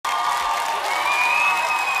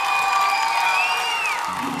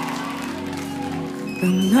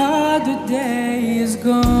Another day is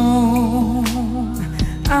gone,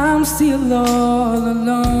 I'm still all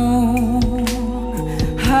alone.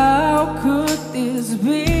 How could this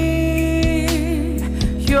be?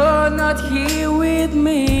 You're not here with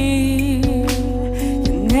me.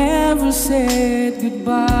 You never said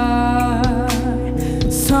goodbye.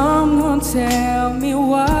 Someone tell me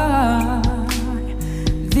why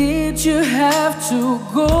did you have to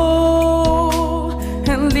go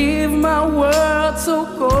and leave my world so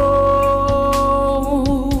cold?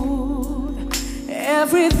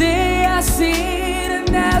 Every day I sit and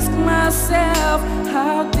ask myself,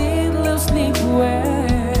 how did love sleep